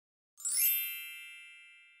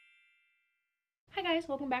Hi guys,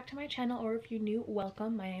 welcome back to my channel, or if you're new,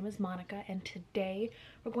 welcome. My name is Monica and today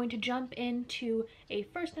we're going to jump into a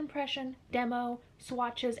first impression, demo,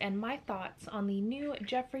 swatches, and my thoughts on the new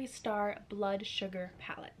Jeffree Star Blood Sugar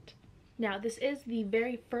palette. Now, this is the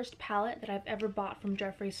very first palette that I've ever bought from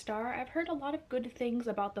Jeffree Star. I've heard a lot of good things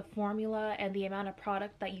about the formula and the amount of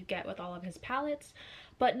product that you get with all of his palettes,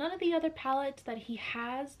 but none of the other palettes that he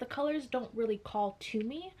has, the colors don't really call to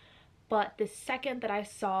me. But the second that I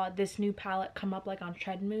saw this new palette come up like on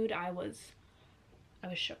Trendmood, I was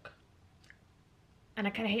shook. And I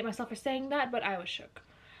kind of hate myself for saying that, but I was shook.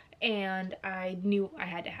 And I knew I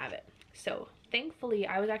had to have it. So thankfully,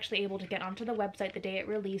 I was actually able to get onto the website the day it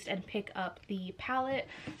released and pick up the palette,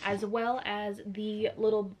 as well as the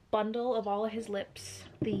little bundle of all of his lips,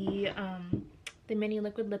 the mini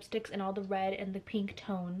liquid lipsticks and all the red and the pink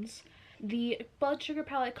tones. The Blood Sugar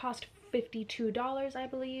palette cost $52, I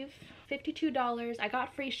believe. $52. I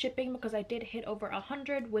got free shipping because I did hit over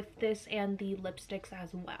 100 with this and the lipsticks as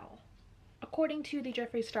well. According to the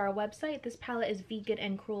Jeffree Star website, this palette is vegan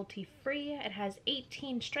and cruelty-free. It has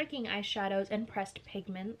 18 striking eyeshadows and pressed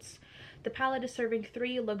pigments. The palette is serving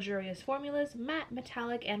 3 luxurious formulas: matte,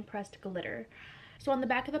 metallic, and pressed glitter. So on the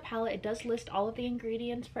back of the palette, it does list all of the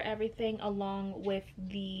ingredients for everything, along with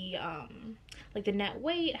the like the net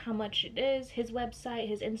weight, how much it is, his website,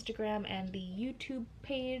 his Instagram, and the YouTube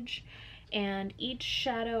page. And each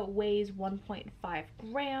shadow weighs 1.5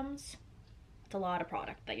 grams. It's a lot of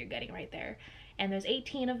product that you're getting right there. And there's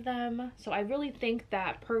 18 of them. So I really think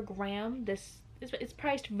that per gram, this is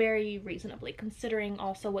priced very reasonably, considering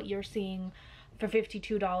also what you're seeing for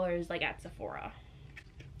 $52 like at Sephora.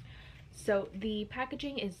 So the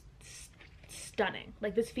packaging is stunning.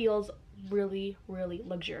 Like, this feels really, really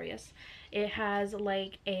luxurious. It has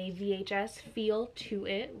like a VHS feel to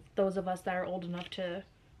it, those of us that are old enough to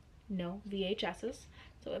know VHSs.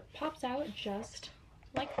 So it pops out just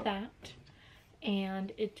like that,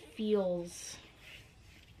 and it feels,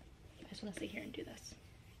 I just want to sit here and do this.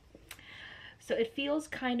 So it feels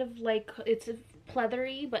kind of like, it's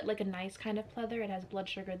pleathery, but like a nice kind of pleather. It has blood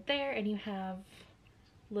sugar there, and you have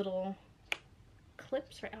little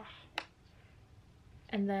clips right.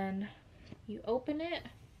 And then you open it,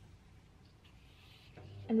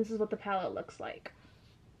 and this is what the palette looks like.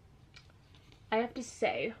 I have to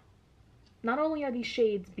say, not only are these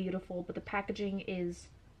shades beautiful, but the packaging is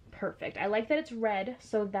perfect. I like that it's red,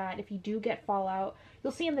 so that if you do get fallout,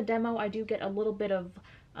 you'll see in the demo I do get a little bit of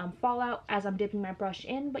fallout as I'm dipping my brush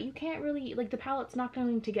in, but you can't really, like, the palette's not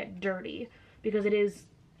going to get dirty because it is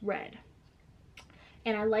red.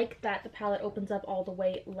 And I like that the palette opens up all the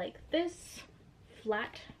way like this,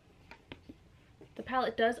 flat. The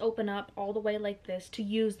palette does open up all the way like this to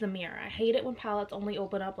use the mirror. I hate it when palettes only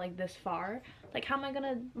open up like this far. Like, how am I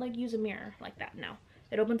gonna like use a mirror like that? No.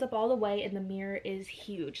 It opens up all the way, and the mirror is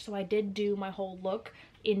huge. So I did do my whole look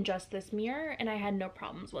in just this mirror, and I had no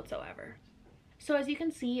problems whatsoever. So as you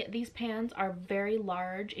can see, these pans are very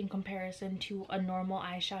large in comparison to a normal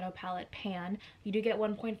eyeshadow palette pan. You do get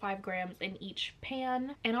 1.5 grams in each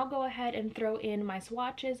pan. And I'll go ahead and throw in my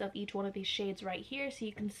swatches of each one of these shades right here so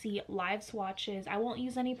you can see live swatches. I won't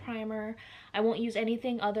use any primer. I won't use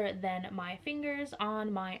anything other than my fingers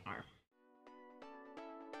on my arm.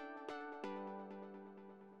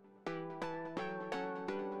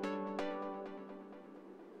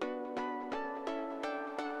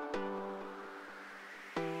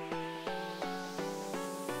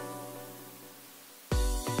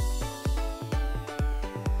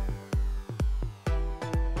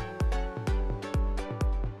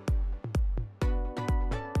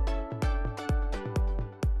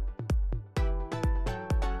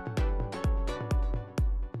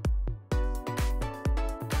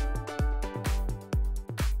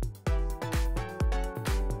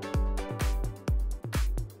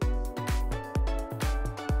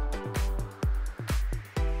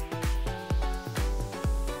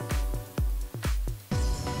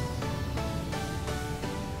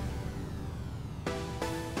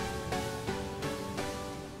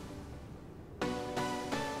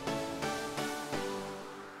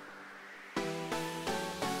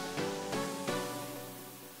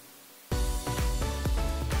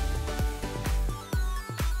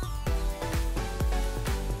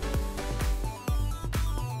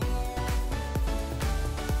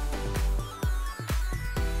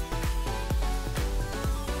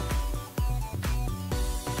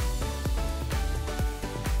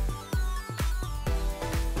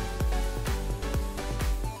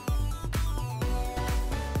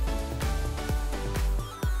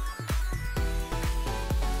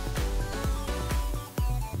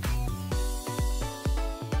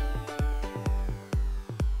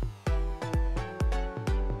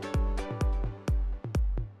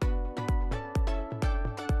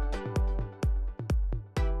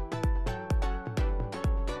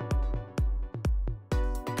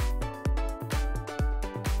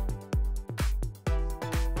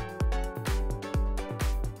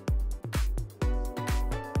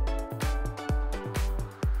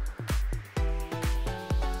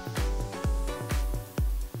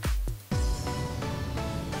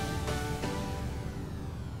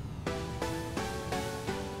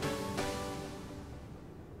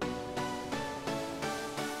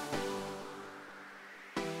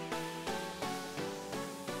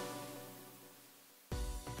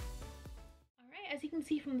 can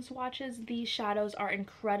see from the swatches, these shadows are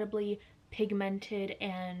incredibly pigmented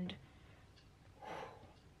and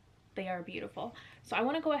they are beautiful. So I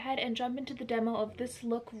want to go ahead and jump into the demo of this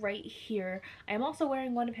look right here. I am also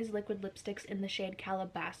wearing one of his liquid lipsticks in the shade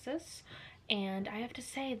Calabasas, and I have to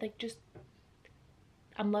say, like, just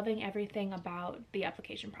I'm loving everything about the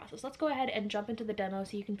application process. Let's go ahead and jump into the demo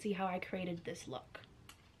so you can see how I created this look.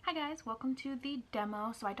 Hi guys, welcome to the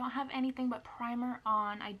demo. So I don't have anything but primer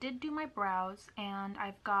on. I did do my brows, and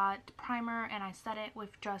I've got primer and I set it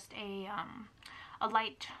with just a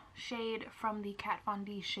light shade from the Kat Von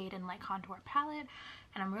D Shade and Light Contour palette,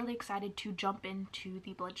 and I'm really excited to jump into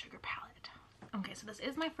the Blood Sugar palette. Okay, so this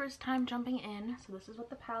is my first time jumping in, so this is what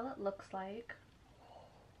the palette looks like.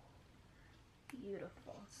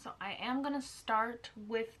 Beautiful. So I am gonna start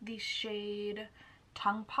with the shade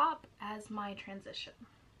Tongue Pop as my transition.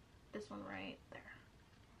 This one right there.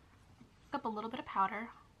 Pick up a little bit of powder.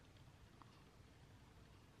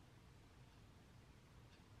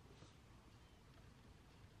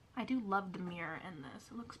 I do love the mirror in this.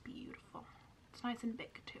 It looks beautiful. It's nice and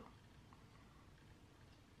big too.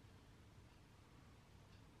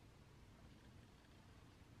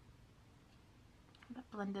 That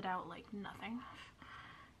blended out like nothing.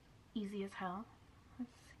 Easy as hell.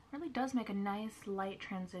 It really does make a nice light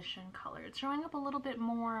transition color. It's showing up a little bit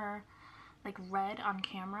more like red on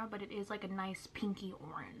camera, but it is like a nice pinky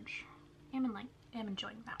orange. I'm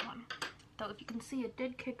enjoying that one. Though if you can see, it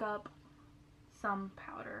did kick up some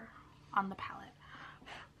powder on the palette.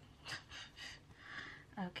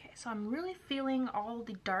 Okay, so I'm really feeling all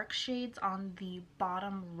the dark shades on the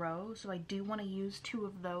bottom row, so I do want to use 2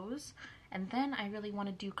 of those. And then I really want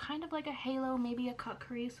to do kind of like a halo, maybe a cut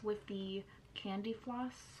crease with the Candy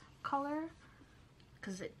Floss color,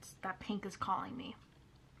 because that pink is calling me.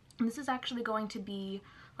 And this is actually going to be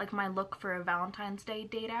like my look for a Valentine's Day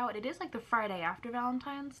date out. It is like the Friday after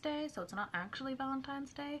Valentine's Day, so it's not actually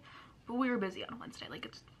Valentine's Day, but we were busy on Wednesday. Like,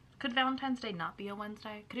 could Valentine's Day not be a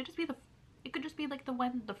Wednesday? Could it just be it could just be like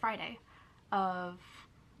the Friday of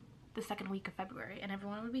the second week of February, and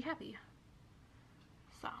everyone would be happy.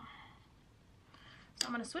 So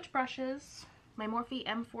I'm gonna switch brushes, my Morphe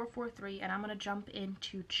M443, and I'm gonna jump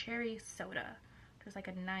into Cherry Soda. There's like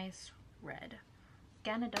a nice red.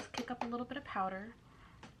 Again, it does kick up a little bit of powder,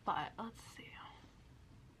 but let's see.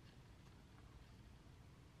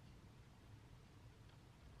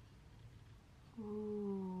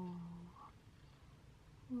 Ooh.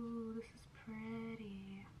 Ooh, this is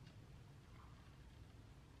pretty.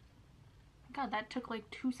 God, that took like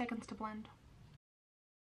 2 seconds to blend.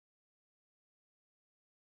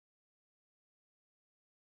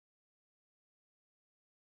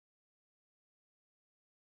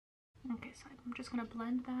 Okay, so I'm just gonna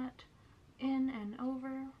blend that in and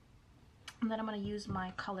over. And then I'm gonna use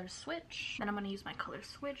my color switch. Then I'm gonna use my color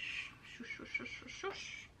switch. Shush, shush, shush, shush,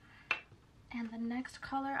 shush. And the next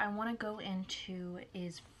color I want to go into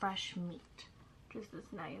is Fresh Meat, which is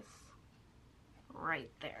this nice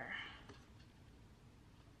right there.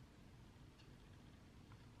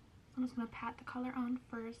 I'm just going to pat the color on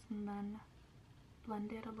first and then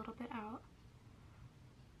blend it a little bit out.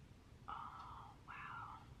 Oh,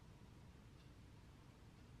 wow.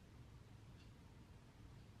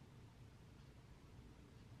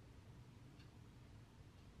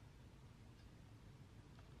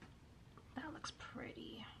 That looks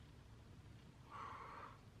pretty.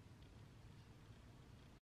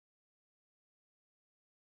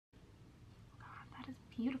 God, that is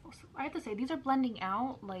beautiful. So I have to say, these are blending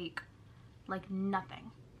out like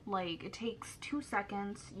nothing. Like, it takes 2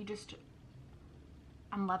 seconds.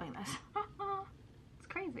 I'm loving this. It's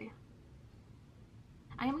crazy.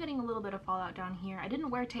 I am getting a little bit of fallout down here. I didn't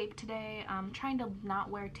wear tape today. I'm trying to not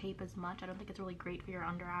wear tape as much. I don't think it's really great for your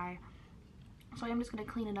under eye. So I am just going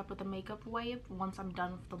to clean it up with a makeup wipe once I'm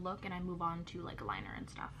done with the look and I move on to like liner and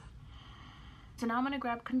stuff. So now I'm going to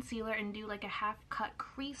grab concealer and do like a half cut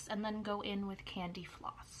crease and then go in with Candy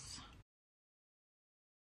Floss.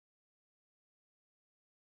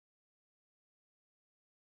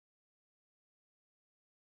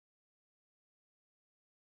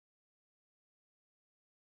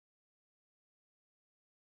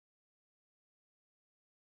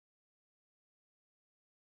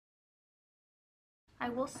 I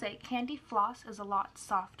will say Candy Floss is a lot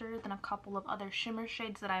softer than a couple of other shimmer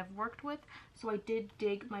shades that I've worked with, so I did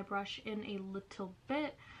dig my brush in a little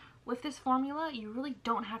bit. With this formula, you really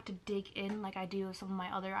don't have to dig in like I do with some of my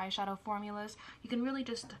other eyeshadow formulas. You can really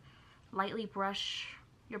just lightly brush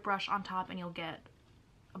your brush on top and you'll get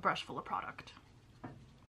a brush full of product.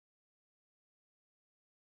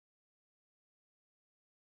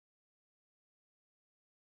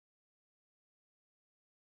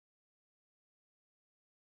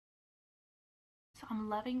 So I'm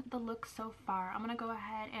loving the look so far. I'm gonna go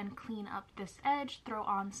ahead and clean up this edge, throw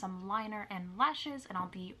on some liner and lashes, and I'll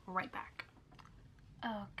be right back.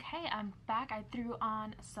 Okay, I'm back. I threw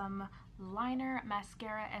on some liner,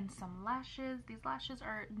 mascara, and some lashes. These lashes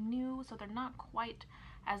are new, so they're not quite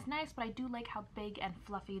as nice, but I do like how big and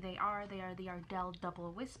fluffy they are. They are the Ardell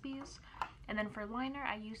Double Wispies. And then for liner,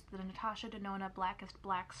 I used the Natasha Denona Blackest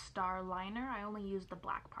Black Star Liner. I only used the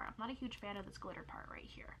black part. I'm not a huge fan of this glitter part right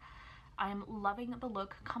here. I'm loving the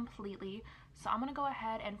look completely, so I'm gonna go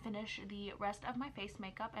ahead and finish the rest of my face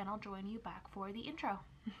makeup, and I'll join you back for the intro.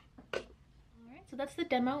 Alright, so that's the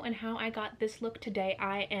demo and how I got this look today.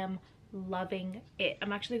 I am loving it.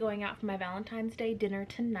 I'm actually going out for my Valentine's Day dinner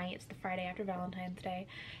tonight. It's the Friday after Valentine's Day,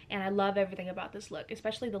 and I love everything about this look,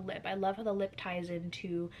 especially the lip. I love how the lip ties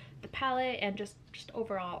into the palette, and just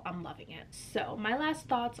overall, I'm loving it. So my last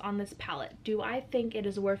thoughts on this palette. Do I think it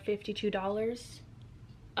is worth $52?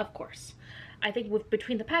 Of course. I think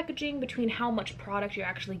between the packaging, between how much product you're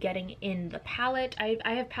actually getting in the palette, I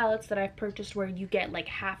have palettes that I've purchased where you get like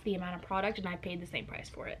half the amount of product and I paid the same price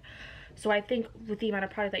for it. So I think with the amount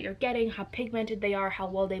of product that you're getting, how pigmented they are, how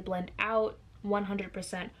well they blend out,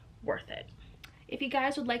 100% worth it. If you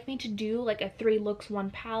guys would like me to do like a 3 looks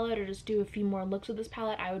 1 palette, or just do a few more looks with this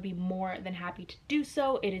palette, I would be more than happy to do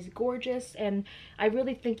so. It is gorgeous, and I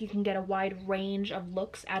really think you can get a wide range of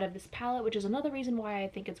looks out of this palette, which is another reason why I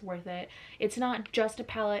think it's worth it. It's not just a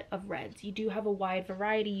palette of reds. You do have a wide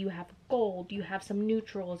variety. You have gold, you have some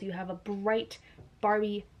neutrals, you have a bright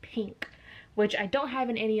Barbie pink, which I don't have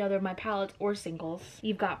in any other of my palettes or singles.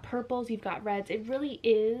 You've got purples, you've got reds. It really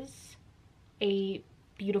is a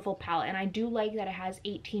beautiful palette, and I do like that it has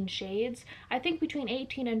 18 shades. I think between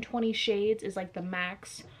 18 and 20 shades is like the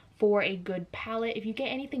max for a good palette. If you get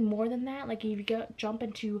anything more than that, like if you jump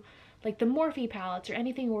into like the Morphe palettes or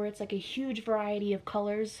anything where it's like a huge variety of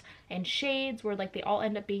colors and shades where like they all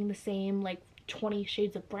end up being the same, like 20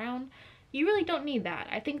 shades of brown, you really don't need that.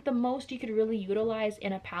 I think the most you could really utilize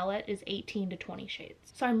in a palette is 18 to 20 shades.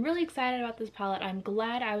 So I'm really excited about this palette. I'm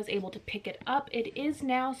glad I was able to pick it up. It is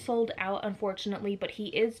now sold out, unfortunately, but he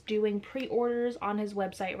is doing pre-orders on his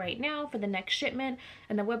website right now for the next shipment,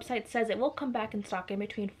 and the website says it will come back in stock in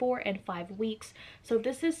between 4 and 5 weeks. So if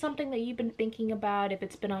this is something that you've been thinking about, if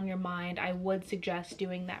it's been on your mind, I would suggest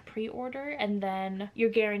doing that pre-order, and then you're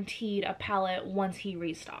guaranteed a palette once he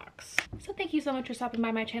restocks. So thank you so much for stopping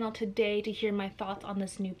by my channel today to hear my thoughts on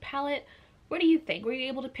this new palette. What do you think? Were you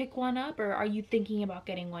able to pick one up, or are you thinking about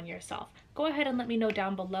getting one yourself? Go ahead and let me know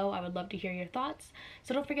down below. I would love to hear your thoughts.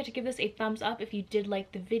 So don't forget to give this a thumbs up if you did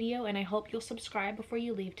like the video, and I hope you'll subscribe before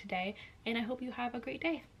you leave today, and I hope you have a great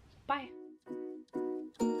day. Bye.